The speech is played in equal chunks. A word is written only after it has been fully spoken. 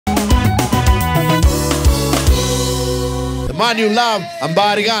man you love,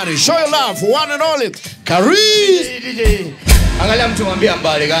 ambari gani? Show your love for one and only Karis. Angalia mtu mwambie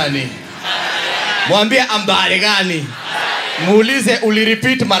ambari gani. Mwambie ambari gani. Muulize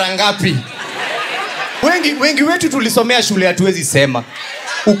ulirepeat mara ngapi. Wengi wetu tulisomea shule hatuwezi sema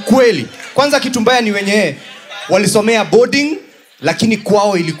ukweli. Kwanza kitu mbaya ni wenyewe walisomea boarding lakini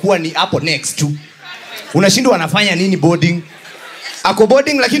kwao ilikuwa ni hapo next tu. Unashindwa wanafanya nini boarding? Ako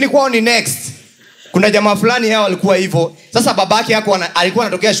boarding lakini kwao ni next. Kuna jamaa fulani hao walikuwa hivyo. Sasa babake yako alikuwa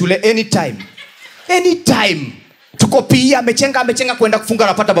anatokea shule anytime. Tuko pia amechenga kwenda kufunga,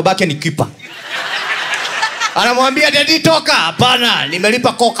 anapata babake ni kipa. Anamwambia daddy toka, hapana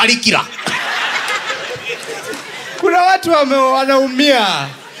nimelipa kokalikira. Kuna watu wanaumia.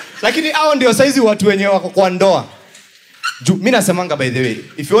 Lakini hao ndio saizi watu wenye wako kwa ndoa. Mimi nasemanga by the way,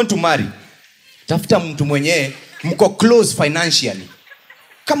 if you want to marry, tafuta mtu mwenye mko close financially.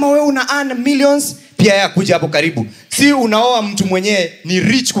 Kama wewe una earn millions, pia yeye kuja hapo karibu. Si unaoa mtu mwenye ni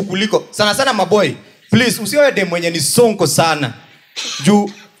rich kukuliko. Sana maboy, please usioe dem mwenye ni sonko sana.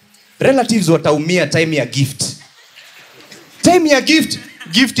 Relatives wataumia time ya gift.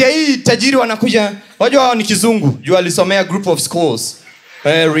 Gift ya hii tajiri wanakuja. Wajua wao ni kizungu. Alisomea group of schools.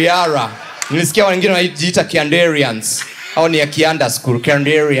 Riara. Nilisikia wengine wanajiita Kiandarians. Hao ni ya Kianda school,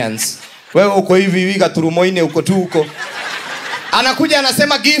 Kiandarians. Wewe uko hivi Gaturumoine uko tu uko. Anakuja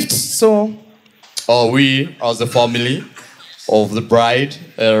anasema gift. So we as the family of the bride,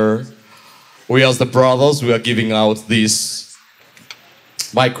 we as the brothers, we are giving out this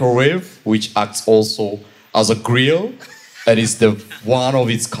microwave which acts also as a grill, and it's the one of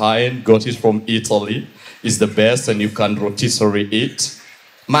its kind. Got it from Italy. It's the best and you can rotisserie it.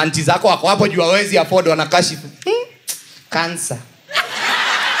 Manti zako wako hapo juu hawezi afford, wanakashifu. Cancer.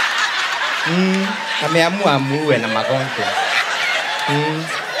 Ameamua muwe na magonjwa.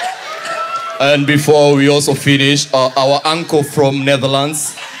 And before we also finish, our uncle from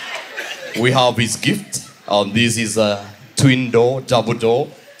Netherlands, we have his gift. This is a twin door, double door,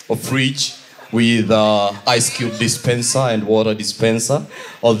 a fridge with ice cube dispenser and water dispenser.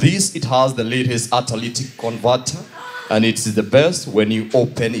 This, it has the latest catalytic converter, and it's the best. When you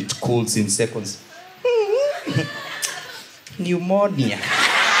open, it cools in seconds. Pneumonia.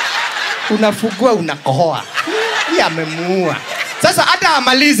 Unafugua unakohoa. Yamemuua. Sasa hata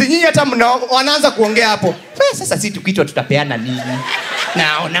amalizi, nyinyi hata wanaanza kuongea hapo. Sasa sisi tukiitwa tutapeana nini?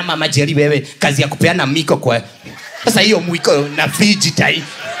 Naona mama Jerry wewe kazi ya kupeana miko kwa. Sasa hiyo mwiko na fridge tai.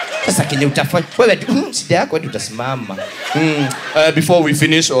 Sasa kenye utafanya wewe shida yako hadi utasimama. Before we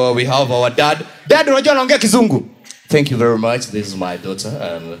finish, we have our dad. Dad, unajua anaongea kizungu. Thank you very much. This is my daughter,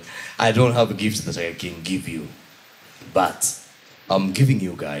 and I don't have a gift that I can give you, but I'm giving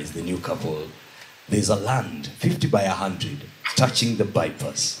you guys, the new couple, there's a land 50 by 100 touching the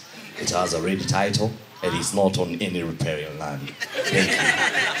bypass. It has a red title and it's not on any riparian land. Thank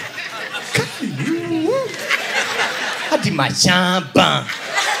you. Hadi mashamba.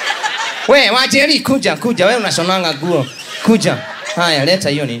 We, wajeni kuja. Wewe unashonanga nguo. Kuja. Haya, leta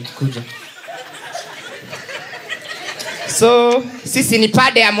hiyo nini? Kuja. So, sisi ni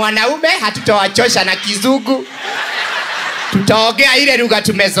pade ya mwanaume, hatutawachosha na kizungu. Tutaongea ile lugha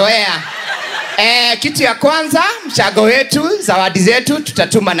tumezoea. Kitu ya kwanza, mchago wetu, zawadi zetu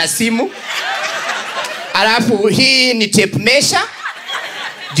tutatuma na simu. Alafu hii ni tape measure.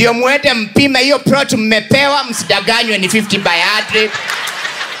 Ndio muende mpime hiyo plot mmepewa, msidanganywe ni 50 by 100.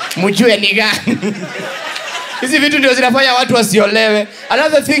 Mjue ni gani. Hizi vitu ndio zinafanya watu wasiolewe.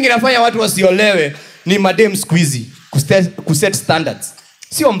 Another thing inafanya watu wasiolewe ni madem squeezy, kuset standards.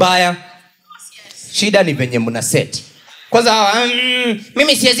 Sio mbaya. Shida ni venye mna set. Kwanza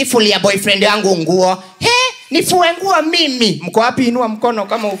mimi siwezi fulia boyfriend yangu nguo. Nifue nguo mimi. Mko wapi? Inua mkono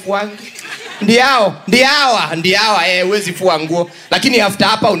kama ufuangi. Ndiawa huwezi fua nguo. Lakini after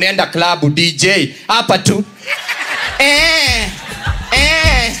hapa unaenda club DJ hapa tu.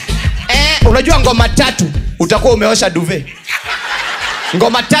 Unajua ngoma 3 utakuwa umeosha duvet.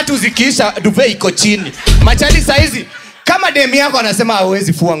 Ngoma 3 zikiisha duvet iko chini. Machali saizi kama demi yako anasema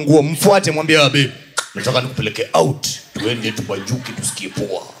hawezi fua nguo, mfuate mwambie babe, nataka nikupeleke out. Tuende tubajuki tusikie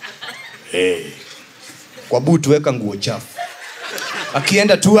poa. Kwa butu weka nguo chafu.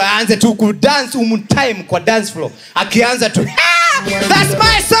 Akienda tu aanze tu ku dance time kwa dance floor. Akianza tu that's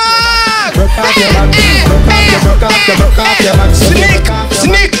my song.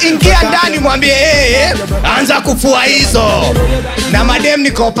 Sneak ingia ndani mwambie anza kufua hizo. Na madem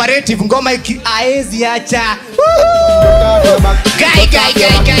ni cooperative, ngoma aezi acha. Gai.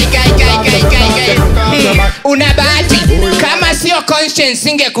 Una bahati kama sio conscience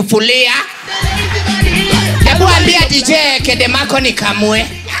singekufulia. Hebu ambia DJ Kedemako nikamue.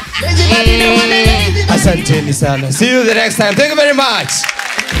 Asanteni sana. See you the next time. Thank you very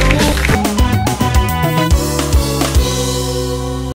much.